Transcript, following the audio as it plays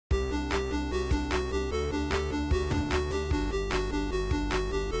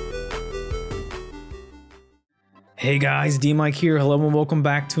Hey guys, DMic here. Hello and welcome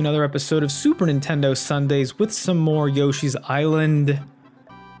back to another episode of Super Nintendo Sundays with some more Yoshi's Island.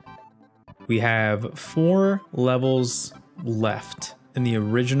 We have 4 levels left in the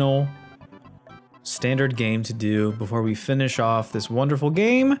original standard game to do before we finish off this wonderful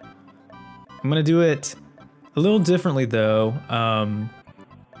game. I'm gonna do it a little differently though.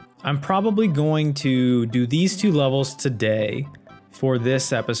 I'm probably going to do these 2 levels today for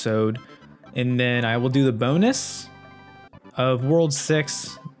this episode, and then I will do the bonus of World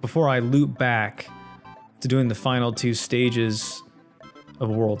 6 before I loop back to doing the final 2 stages of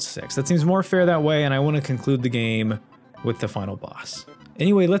World 6. That seems more fair that way, and I want to conclude the game with the final boss.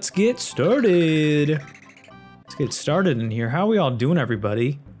 Anyway, let's get started. Let's get started in here. How are we all doing,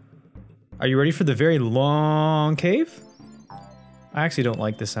 everybody? Are you ready for the very long cave? I actually don't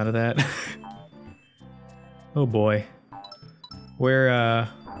like the sound of that. Oh boy. Where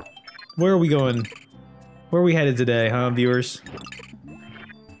are we going? Where are we headed today, huh, viewers?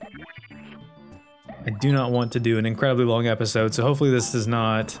 I do not want to do an incredibly long episode, so hopefully this does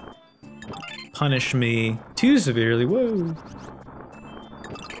not punish me too severely. Whoa.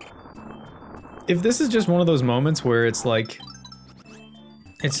 If this is just one of those moments where it's like,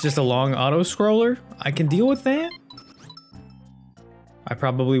 it's just a long auto-scroller, I can deal with that. I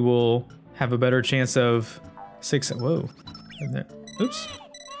probably will have a better chance of whoa. Oops.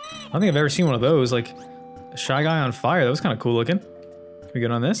 I don't think I've ever seen one of those, like, a Shy Guy on fire. That was kind of cool looking. Can we get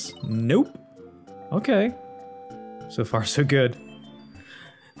on this? Nope. Okay. So far, so good.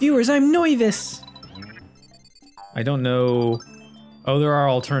 Viewers, I'm Noivus! I don't know... Oh, there are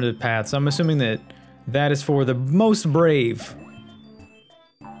alternative paths. I'm assuming that that is for the most brave.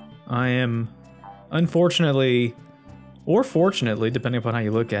 I am, unfortunately, or fortunately, depending upon how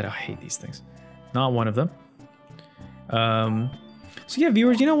you look at it, I hate these things. Not one of them. So yeah,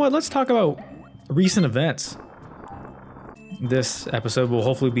 viewers, you know what? Let's talk about recent events. This episode will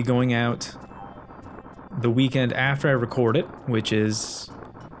hopefully be going out the weekend after I record it, which is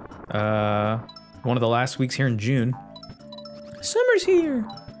one of the last weeks here in June. Summer's here!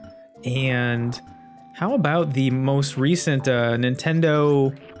 And how about the most recent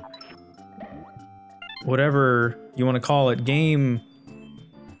Nintendo, whatever you want to call it, game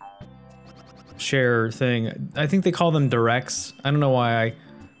share thing. I think they call them directs. I don't know why I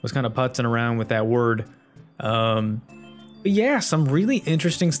was kind of putzing around with that word. But yeah, some really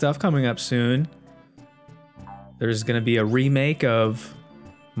interesting stuff coming up soon. There's gonna be a remake of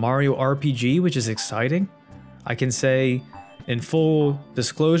Mario RPG, which is exciting. I can say, in full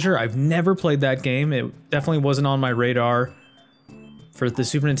disclosure, I've never played that game. It definitely wasn't on my radar for the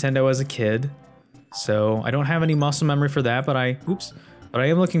Super Nintendo as a kid. So I don't have any muscle memory for that, but I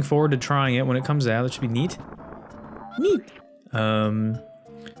am looking forward to trying it when it comes out. That should be neat. Neat.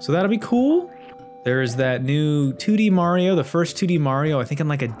 So that'll be cool. There's that new 2D Mario, the first 2D Mario, I think in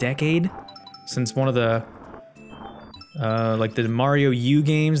like a decade, since one of the, like the Mario U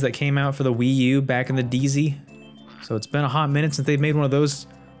games that came out for the Wii U back in the DZ. So it's been a hot minute since they've made one of those.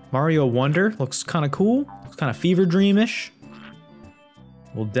 Mario Wonder looks kind of cool, looks kind of Fever Dream-ish.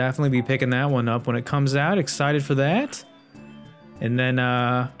 We'll definitely be picking that one up when it comes out. Excited for that. And then,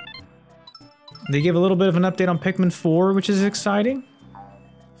 they give a little bit of an update on Pikmin 4, which is exciting.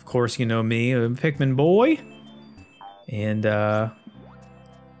 Of course, you know me, a Pikmin boy. And,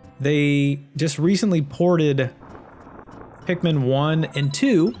 they just recently ported Pikmin 1 and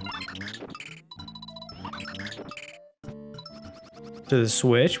 2 to the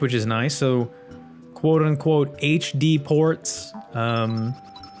Switch, which is nice. So, quote-unquote HD ports.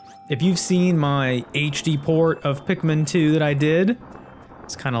 If you've seen my HD port of Pikmin 2 that I did,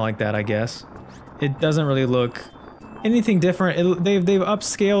 it's kind of like that, I guess. It doesn't really look anything different. They've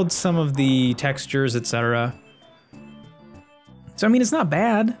upscaled some of the textures, etc. So I mean, it's not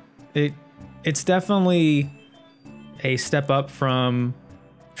bad. It's definitely a step up from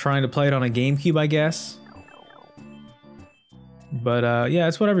trying to play it on a GameCube, I guess. But yeah,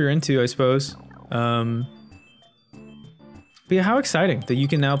 it's whatever you're into, I suppose. But yeah, how exciting that you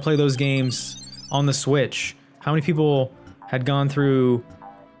can now play those games on the Switch. How many people had gone through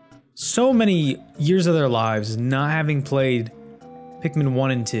so many years of their lives not having played Pikmin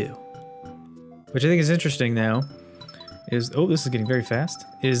 1 and 2? Which I think is interesting now. Oh, this is getting very fast.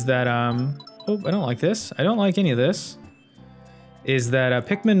 Is that, oh, I don't like this. I don't like any of this. Is that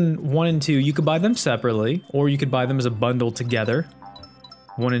Pikmin 1 and 2, you could buy them separately, or you could buy them as a bundle together.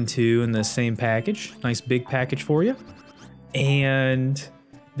 1 and 2 in the same package. Nice big package for you. And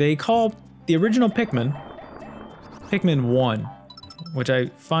they call the original Pikmin, Pikmin 1, which I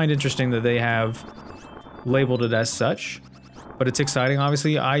find interesting that they have labeled it as such. but it's exciting.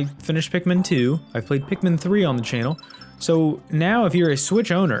 Obviously, I finished Pikmin 2. I've played Pikmin 3 on the channel. So now if you're a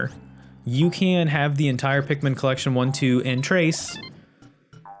Switch owner, you can have the entire Pikmin collection 1, 2, and Trace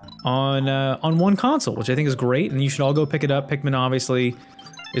on one console, which I think is great, and you should all go pick it up. Pikmin obviously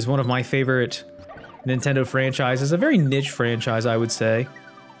is one of my favorite Nintendo franchises. A very niche franchise, I would say,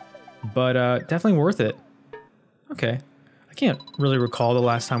 but definitely worth it. Okay. I can't really recall the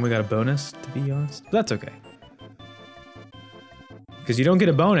last time we got a bonus, to be honest. But that's okay. Because you don't get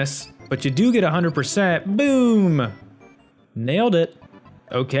a bonus, but you do get 100%. Boom! Nailed it.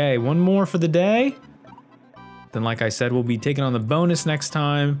 Okay, one more for the day. Then, like I said, we'll be taking on the bonus next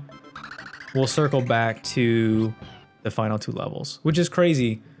time. We'll circle back to the final 2 levels, which is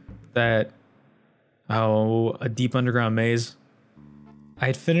crazy that, oh, a deep underground maze. I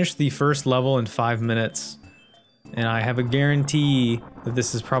had finished the first level in 5 minutes, and I have a guarantee that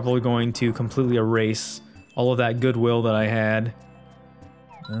this is probably going to completely erase all of that goodwill that I had.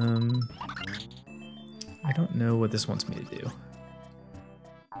 I don't know what this wants me to do.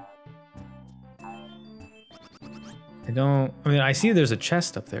 I mean, I see there's a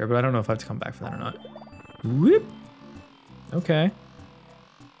chest up there, but I don't know if I have to come back for that or not. Whoop! Okay.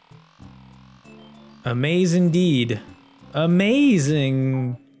 Amazing indeed.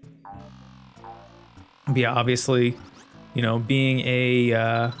 Amazing! But yeah, obviously, you know, being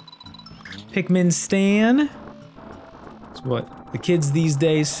a Pikmin stan, that's what the kids these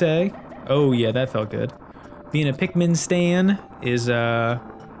days say. Oh yeah, that felt good. Being a Pikmin stan is, I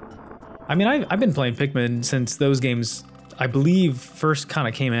mean, I've been playing Pikmin since those games, I believe, first kind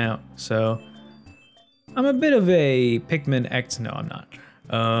of came out, so I'm a bit of a Pikmin X. No, I'm not.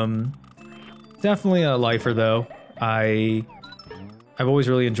 Definitely a lifer, though. I've always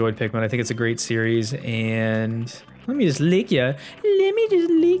really enjoyed Pikmin. I think it's a great series, and let me just lick ya. Let me just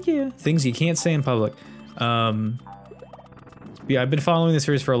lick ya. Things you can't say in public. Yeah, I've been following the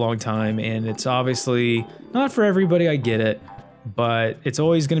series for a long time, and it's obviously not for everybody, I get it, but it's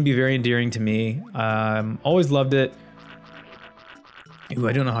always going to be very endearing to me. Always loved it. Ooh,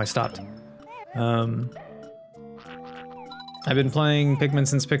 I don't know how I stopped. I've been playing Pikmin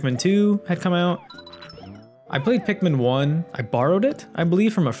since Pikmin 2 had come out. I played Pikmin 1. I borrowed it, I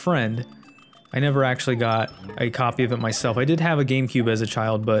believe, from a friend. I never actually got a copy of it myself. I did have a GameCube as a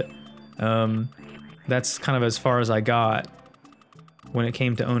child, but that's kind of as far as I got when it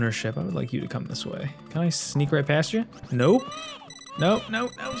came to ownership. I would like you to come this way. Can I sneak right past you? Nope. Nope, no,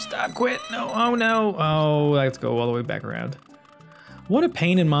 no, stop, quit. No, oh no. Oh, I have to go all the way back around. What a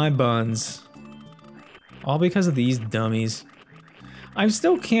pain in my buns. All because of these dummies. I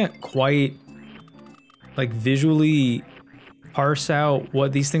still can't quite, like, visually parse out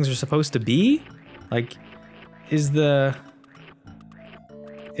what these things are supposed to be. Like, is like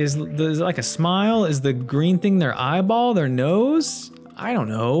a smile? Is the green thing their eyeball, their nose? I don't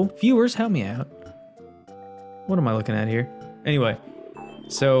know. Viewers, help me out. What am I looking at here? Anyway,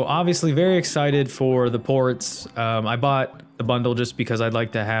 so obviously very excited for the ports. I bought the bundle just because I'd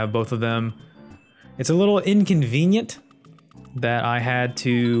like to have both of them. It's a little inconvenient that I had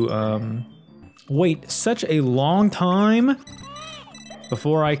to wait such a long time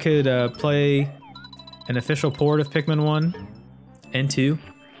before I could play an official port of Pikmin 1 and 2.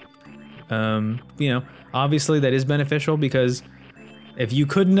 You know, obviously that is beneficial because if you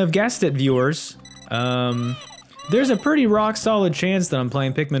couldn't have guessed it, viewers, there's a pretty rock solid chance that I'm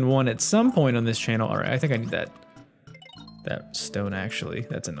playing Pikmin 1 at some point on this channel. All right, I think I need that stone actually.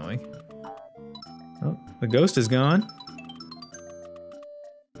 That's annoying. Oh, the ghost is gone.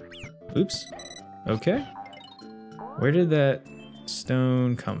 Oops. Okay. Where did that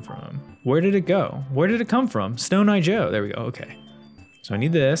stone come from? Where did it go? Where did it come from? Stone Eye Joe. There we go. Okay. So I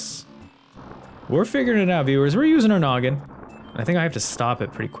need this. We're figuring it out, viewers. We're using our noggin. I think I have to stop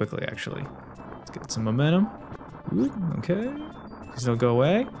it pretty quickly, actually. Let's get some momentum. Ooh, okay. Still go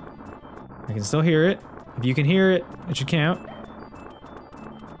away. I can still hear it. If you can hear it, it should count.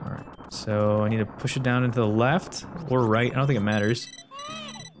 Alright, so I need to push it down into the left or right. I don't think it matters.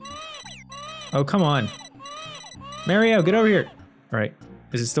 Oh, come on. Mario, get over here. Alright,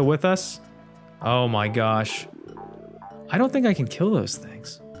 is it still with us? Oh my gosh. I don't think I can kill those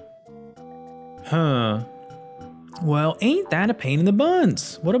things. Huh. Well, ain't that a pain in the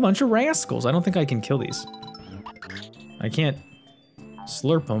buns? What a bunch of rascals. I don't think I can kill these. I can't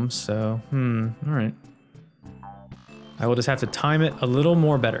slurp them, so, alright. I will just have to time it a little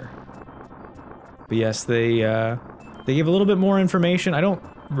more better. But yes, they gave a little bit more information. I don't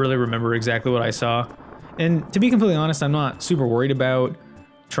really remember exactly what I saw. And to be completely honest, I'm not super worried about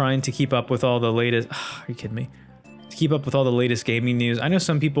trying to keep up with all the latest... Are you kidding me? To keep up with all the latest gaming news. I know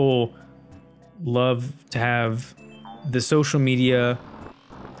some people love to have the social media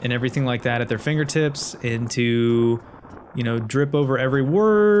and everything like that at their fingertips, and to, you know, drip over every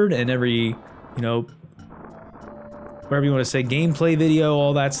word and every, you know, whatever you want to say, gameplay video,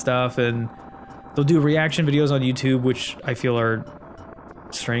 all that stuff. And they'll do reaction videos on YouTube, which I feel are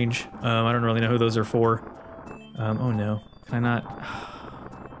strange. I don't really know who those are for. Oh no, can I not?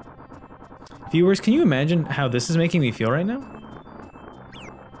 Viewers, can you imagine how this is making me feel right now?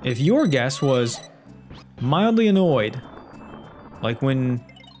 If your guess was mildly annoyed, like when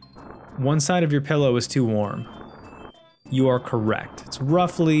one side of your pillow is too warm, you are correct. It's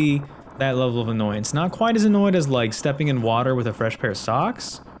roughly that level of annoyance. Not quite as annoyed as like stepping in water with a fresh pair of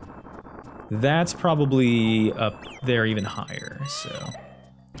socks. That's probably up there even higher, so. All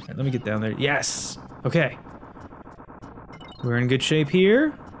right, let me get down there. Yes! Okay. We're in good shape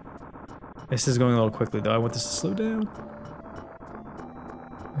here. This is going a little quickly though. I want this to slow down.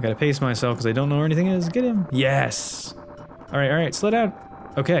 I gotta pace myself because I don't know where anything is. Get him. Yes! Alright, slow down.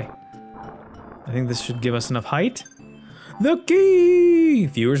 Okay. I think this should give us enough height. The key!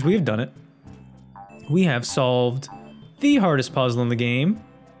 Viewers, we have done it. We have solved the hardest puzzle in the game.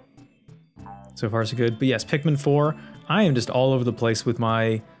 So far so good. But yes, Pikmin 4. I am just all over the place with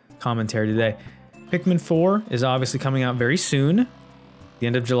my commentary today. Pikmin 4 is obviously coming out very soon. The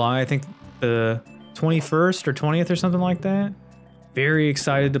end of July, I think the 21st or 20th or something like that. Very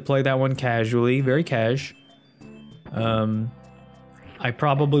excited to play that one casually, very cash. I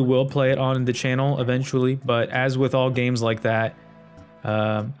probably will play it on the channel eventually, but as with all games like that,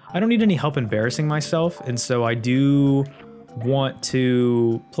 I don't need any help embarrassing myself, and so I do want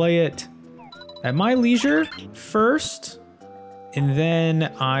to play it at my leisure first, and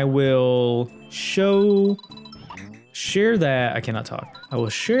then I will share that. I cannot talk. I will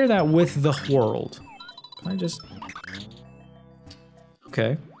share that with the world. Can I just?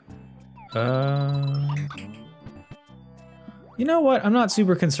 Okay. You know what? I'm not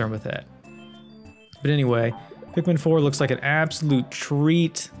super concerned with that. But anyway, Pikmin 4 looks like an absolute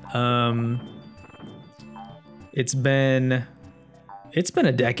treat. It's been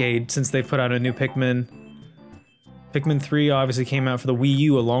a decade since they've put out a new Pikmin. Pikmin 3 obviously came out for the Wii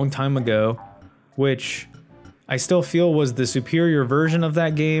U a long time ago, which I still feel was the superior version of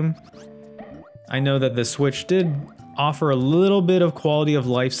that game. I know that the Switch did offer a little bit of quality of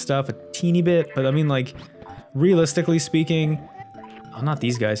life stuff, a teeny bit, but I mean, like, realistically speaking, oh, not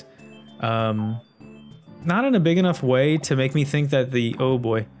these guys. Not in a big enough way to make me think that the, oh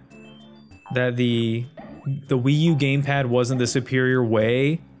boy, that the Wii U gamepad wasn't the superior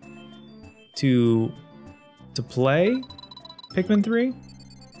way to play Pikmin 3.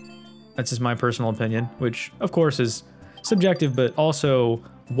 That's just my personal opinion, which of course is subjective, but also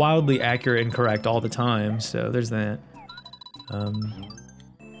wildly accurate and correct all the time, so there's that. But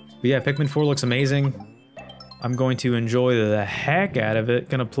yeah, Pikmin 4 looks amazing. I'm going to enjoy the heck out of it,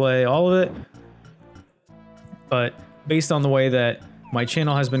 gonna play all of it. But based on the way that my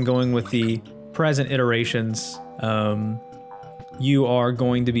channel has been going with the present iterations, you are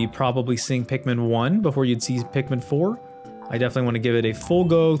going to be probably seeing Pikmin 1 before you'd see Pikmin 4. I definitely want to give it a full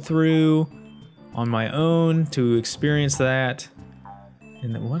go through on my own to experience that.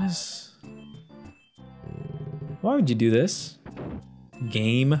 And then what is... Why would you do this?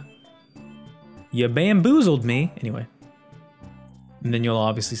 Game. You bamboozled me. Anyway. And then you'll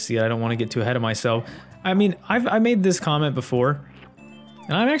obviously see it. I don't want to get too ahead of myself. I mean, I made this comment before.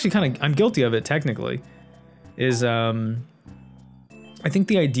 And I'm actually I'm guilty of it technically. Is, I think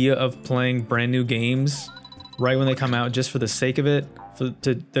the idea of playing brand new games right when they come out just for the sake of it, for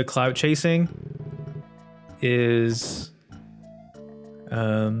the clout chasing, is...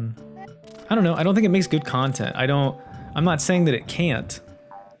 I don't know. I don't think it makes good content. I'm not saying that it can't.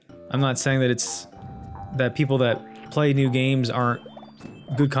 I'm not saying that that people that play new games aren't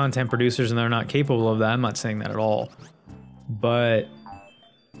good content producers and they're not capable of that. I'm not saying that at all. But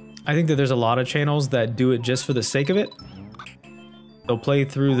I think that there's a lot of channels that do it just for the sake of it. They'll play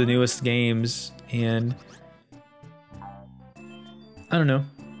through the newest games and I don't know.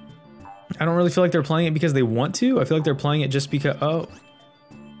 I don't really feel like they're playing it because they want to. I feel like they're playing it just because, oh.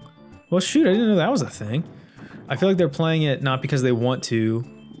 Well, shoot, I didn't know that was a thing. I feel like they're playing it not because they want to.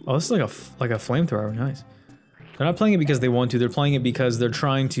 Oh, this is like a flamethrower, nice. They're not playing it because they want to, they're playing it because they're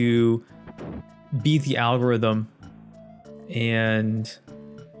trying to beat the algorithm and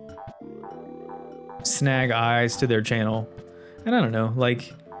snag eyes to their channel. And I don't know,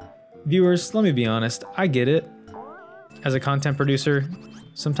 like, viewers, let me be honest, I get it. As a content producer,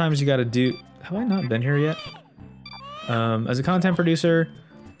 sometimes you gotta do... Have I not been here yet? As a content producer,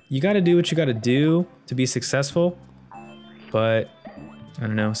 you gotta do what you gotta do to be successful. But, I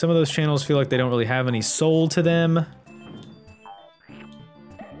don't know, some of those channels feel like they don't really have any soul to them.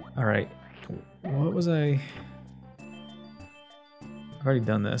 already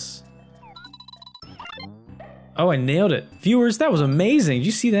done this. Oh, I nailed it. Viewers, that was amazing. Did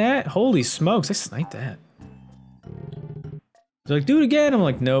you see that? Holy smokes, I sniped that. They're like, do it again. I'm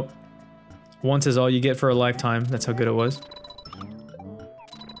like, nope. Once is all you get for a lifetime. That's how good it was.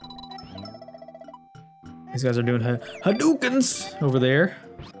 These guys are doing Hadoukens over there.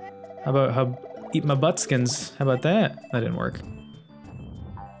 How about eat my buttskins? How about that? That didn't work.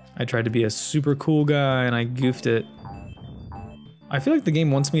 I tried to be a super cool guy and I goofed it. I feel like the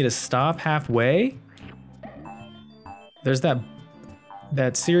game wants me to stop halfway. There's that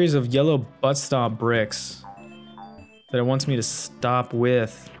series of yellow butt stomp bricks that it wants me to stop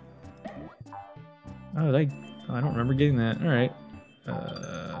with. Oh, I don't remember getting that. All right.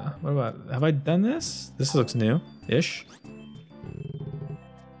 What about, have I done this? This looks new-ish.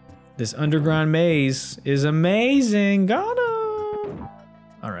 This underground maze is amazing. Got him.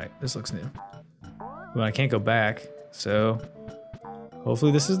 All right, this looks new. Well, I can't go back, so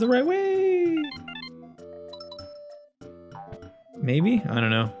hopefully this is the right way. Maybe? I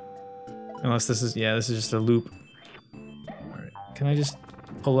don't know. Unless this is, yeah, this is just a loop. All right, can I just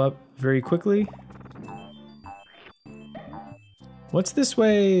pull up very quickly? What's this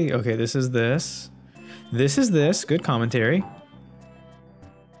way? Okay, this is this. This is this. Good commentary.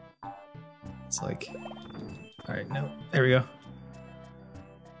 It's like... Alright, no. There we go.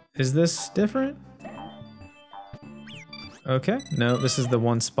 Is this different? Okay. No, this is the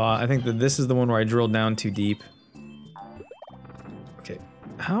one spot. I think that this is the one where I drilled down too deep. Okay.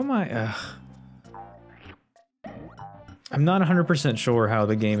 How am I... I'm not 100% sure how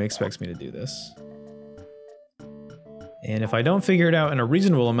the game expects me to do this. And if I don't figure it out in a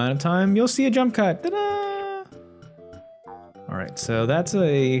reasonable amount of time, you'll see a jump cut. Ta-da! Alright, so that's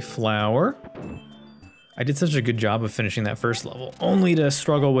a flower. I did such a good job of finishing that first level, only to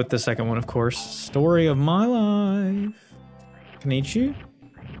struggle with the second one, of course. Story of my life. Can I eat you?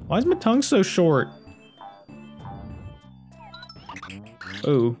 Why is my tongue so short?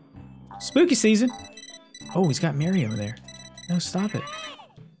 Oh. Spooky season! Oh, he's got Mary over there. No, stop it.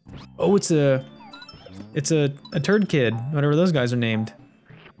 Oh, it's a turd kid, whatever those guys are named.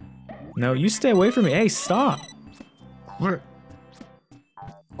 No, you stay away from me. Hey, stop.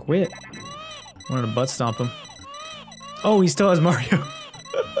 Quit. I wanted to butt stomp him. Oh, he still has Mario.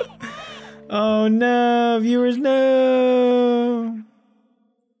 Oh no, viewers, no.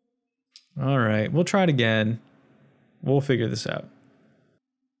 All right, we'll try it again. We'll figure this out.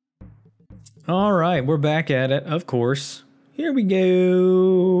 All right, we're back at it, of course. Here we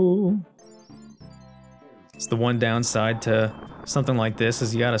go. It's the one downside to something like this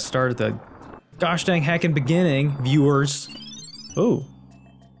is you gotta start at the gosh dang heckin' beginning, viewers. Oh.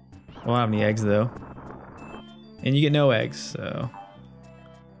 I don't have any eggs though. And you get no eggs, so.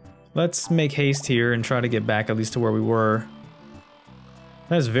 Let's make haste here and try to get back at least to where we were.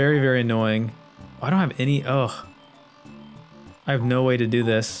 That is very, very annoying. I don't have any, ugh. I have no way to do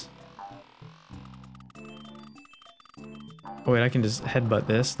this. Oh wait, I can just headbutt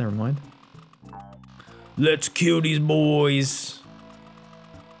this, never mind. Let's kill these boys.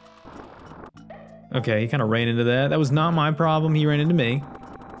 Okay, he kind of ran into that. That was not my problem, he ran into me.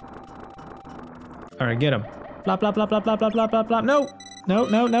 Alright, get him. Blop, blop, blop, blop, blop, blop, blop, blop, blop. No! No,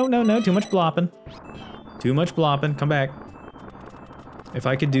 no, no, no, no, too much blopping. Too much blopping, come back. If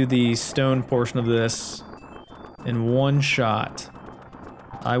I could do the stone portion of this in one shot,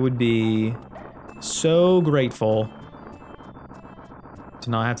 I would be so grateful to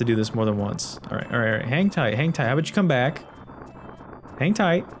not have to do this more than once. Alright, alright, alright, hang tight, hang tight. How about you come back? Hang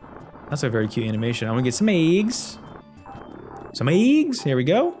tight. That's a very cute animation. I want to get some eggs. Some eggs, here we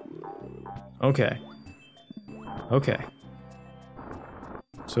go. Okay. Okay.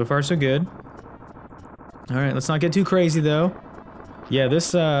 So far, so good. Alright, let's not get too crazy, though. Yeah,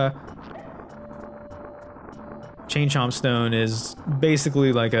 this, Chain Chomp Stone is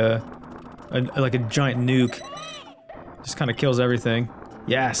basically like a giant nuke. Just kind of kills everything.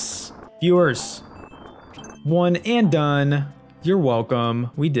 Yes! Viewers! One and done. You're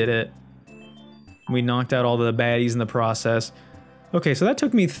welcome. We did it. We knocked out all the baddies in the process. Okay, so that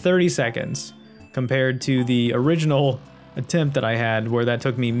took me 30 seconds compared to the original attempt that I had where that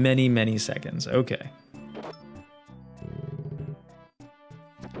took me many, many seconds. Okay.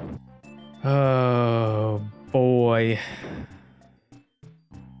 Oh, boy.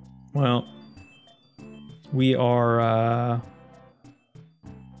 Well, we are,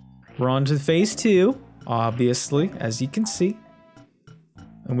 we're on to phase 2, obviously, as you can see.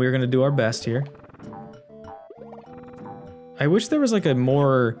 And we're gonna do our best here. I wish there was like a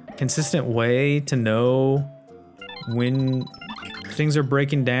more consistent way to know when things are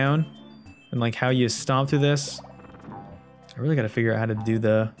breaking down and like how you stomp through this. I really gotta figure out how to do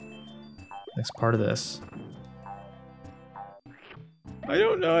the next part of this. I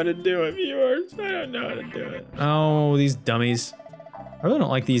don't know how to do it, viewers. I don't know how to do it. Oh, these dummies. I really don't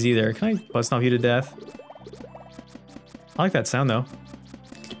like these either. Can I butt stomp you to death? I like that sound though.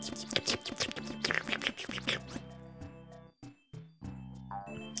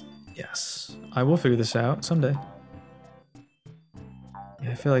 Yes, I will figure this out someday.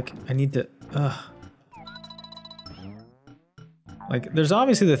 Yeah, I feel like I need to, like, there's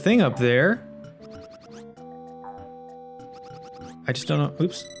obviously the thing up there. I just don't know,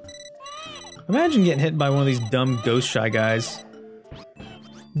 oops. Imagine getting hit by one of these dumb ghost shy guys.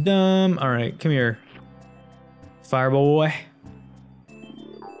 Dumb, alright, come here. Fire boy.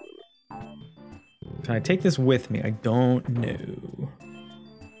 Can I take this with me? I don't know.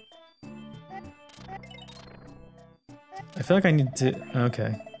 I feel like I need to,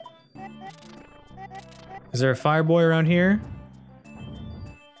 okay. Is there a fire boy around here?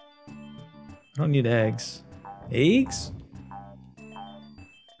 I don't need eggs. Eggs?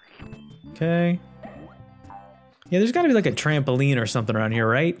 Okay. Yeah, there's gotta be like a trampoline or something around here,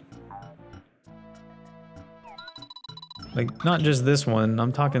 right? Like, not just this one,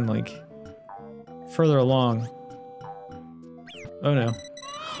 I'm talking like further along. Oh no.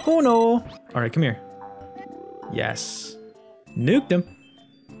 Oh no! Alright, come here. Yes. Nuked him.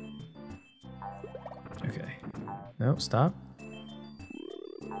 Okay. Nope, stop.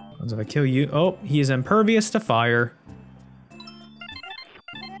 What if I kill you? Oh, he is impervious to fire.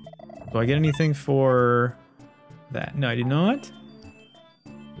 Do I get anything for that? No, I do not.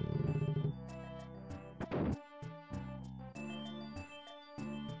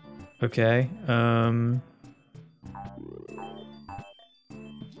 Okay,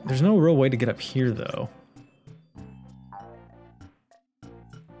 there's no real way to get up here, though.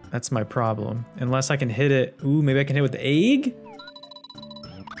 That's my problem. Unless I can hit it. Ooh, maybe I can hit it with the egg?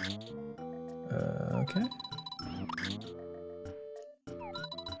 Okay.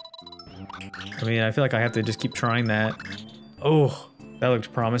 I mean, I feel like I have to just keep trying that. Oh, that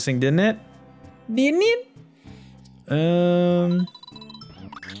looked promising, didn't it? Didn't it?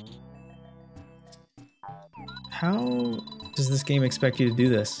 How does this game expect you to do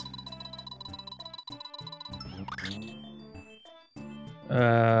this?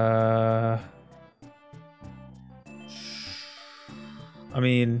 I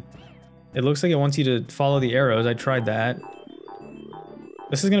mean, it looks like it wants you to follow the arrows. I tried that.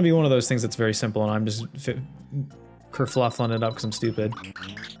 This is gonna be one of those things that's very simple, and I'm just kerfluffling it up because I'm stupid.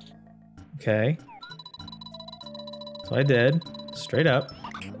 Okay. So I did. Straight up.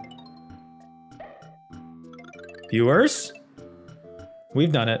 Viewers,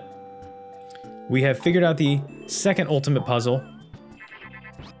 we've done it. We have figured out the second ultimate puzzle.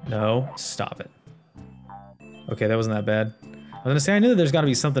 No, stop it. Okay, that wasn't that bad. I was gonna say, I knew that there's gotta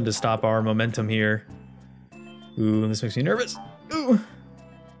be something to stop our momentum here. Ooh, this makes me nervous. Ooh.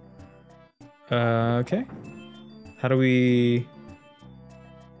 Okay. How do we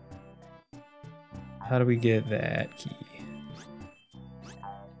get that key?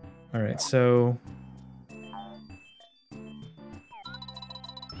 Alright, so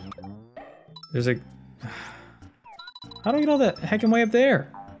there's a... How do I get all that heckin' way up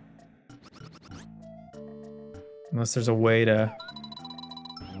there? Unless there's a way to...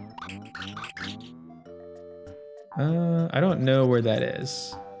 I don't know where that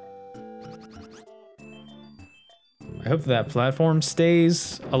is. I hope that platform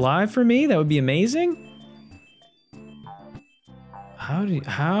stays alive for me. That would be amazing.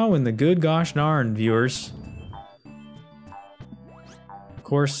 How in the good gosh darn, viewers? Of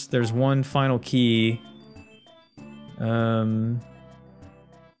course, there's one final key.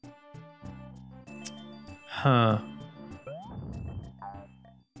 Huh.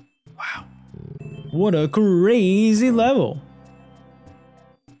 Wow. What a crazy level.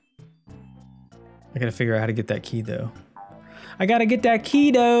 I gotta figure out how to get that key, though. I gotta get that key,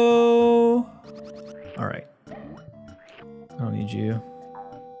 though! Alright. I don't need you.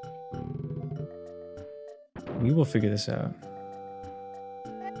 We will figure this out.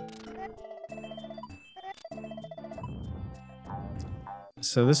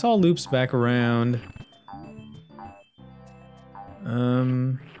 So this all loops back around.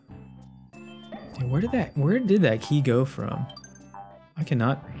 Where did that key go from? I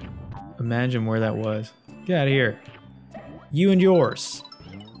cannot imagine where that was. Get out of here. You and yours.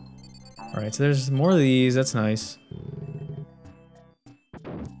 Alright, so there's more of these, that's nice.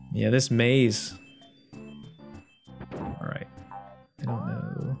 Yeah, this maze. Alright. I don't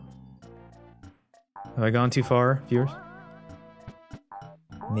know. Have I gone too far, viewers?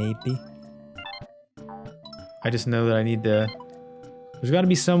 Maybe. I just know that I need to... There's got to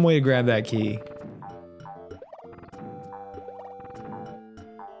be some way to grab that key.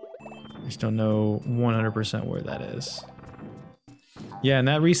 I just don't know 100% where that is. Yeah, and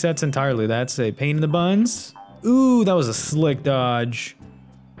that resets entirely. That's a pain in the buns. Ooh, that was a slick dodge.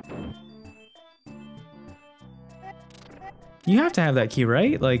 You have to have that key,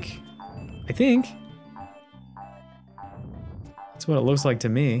 right? Like, I think. That's what it looks like to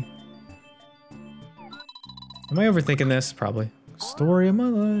me. Am I overthinking this? Probably. Story of my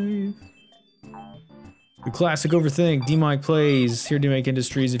life. The classic overthink. DMicPlays. Here, DMic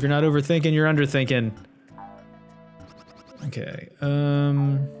Industries. If you're not overthinking, you're underthinking. Okay.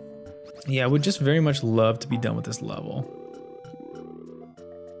 Yeah, I would just very much love to be done with this level.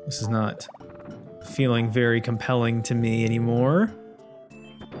 This is not feeling very compelling to me anymore.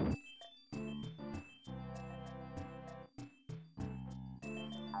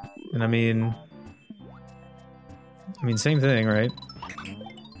 And I mean, same thing, right?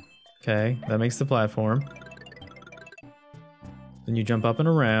 Okay, that makes the platform. Then you jump up and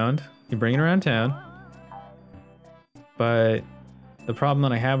around. You bring it around town. But the problem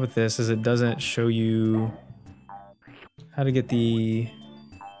that I have with this is it doesn't show you how to get the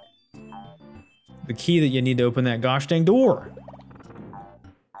key that you need to open that gosh dang door.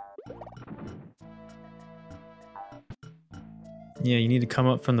 Yeah, you need to come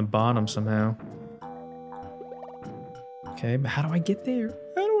up from the bottom somehow. Okay, but how do I get there?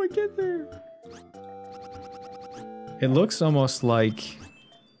 How do I get there? It looks almost like...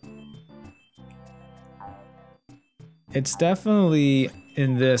 It's definitely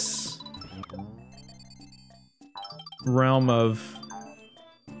in this realm of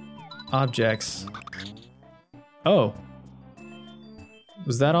objects. Oh.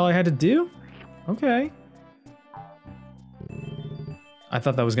 Was that all I had to do? Okay. I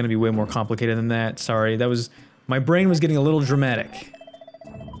thought that was gonna be way more complicated than that. Sorry, that was... My brain was getting a little dramatic.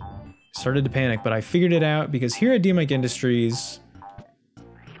 Started to panic, but I figured it out because here at DMic Industries,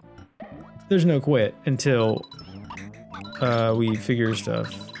 there's no quit until we figure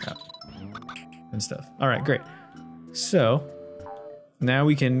stuff out and stuff. All right, great. So now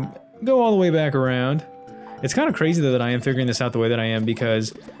we can go all the way back around. It's kind of crazy though that I am figuring this out the way that I am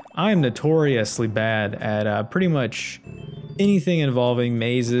because I am notoriously bad at pretty much anything involving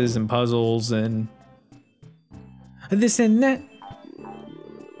mazes and puzzles and this and that.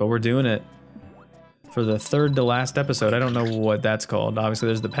 But we're doing it for the third to last episode. I don't know what that's called. Obviously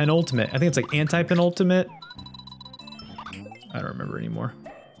there's the penultimate. I think it's like anti-penultimate. I don't remember anymore.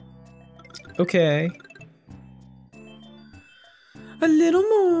 Okay. A little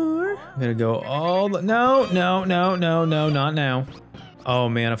more. I'm gonna go all the... No, no, no, no, no, not now. Oh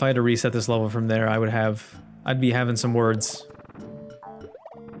man, if I had to reset this level from there, I'd be having some words.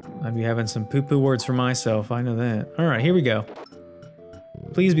 I'd be having some poo-poo words for myself, I know that. All right, here we go.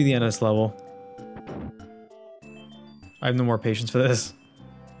 Please be the end of this level. I have no more patience for this.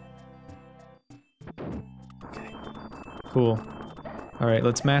 Okay. Cool. All right,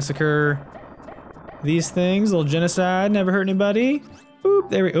 let's massacre these things. A little genocide, never hurt anybody. Oop,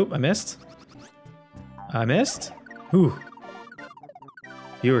 there we... Oop, I missed. I missed. Ooh.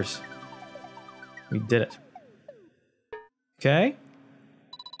 Viewers. We did it. Okay.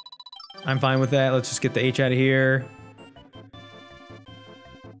 I'm fine with that. Let's just get the H out of here.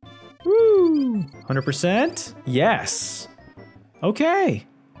 Woo! 100%? Yes. Okay.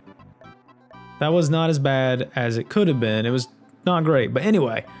 That was not as bad as it could have been. It was not great, but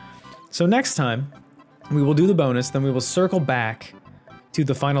anyway. So next time, we will do the bonus, then we will circle back to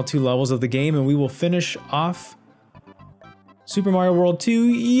the final 2 levels of the game, and we will finish off Super Mario World 2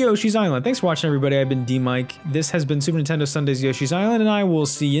 Yoshi's Island. Thanks for watching, everybody. I've been DMic. This has been Super Nintendo Sundays Yoshi's Island, and I will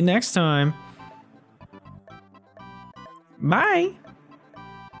see you next time. Bye!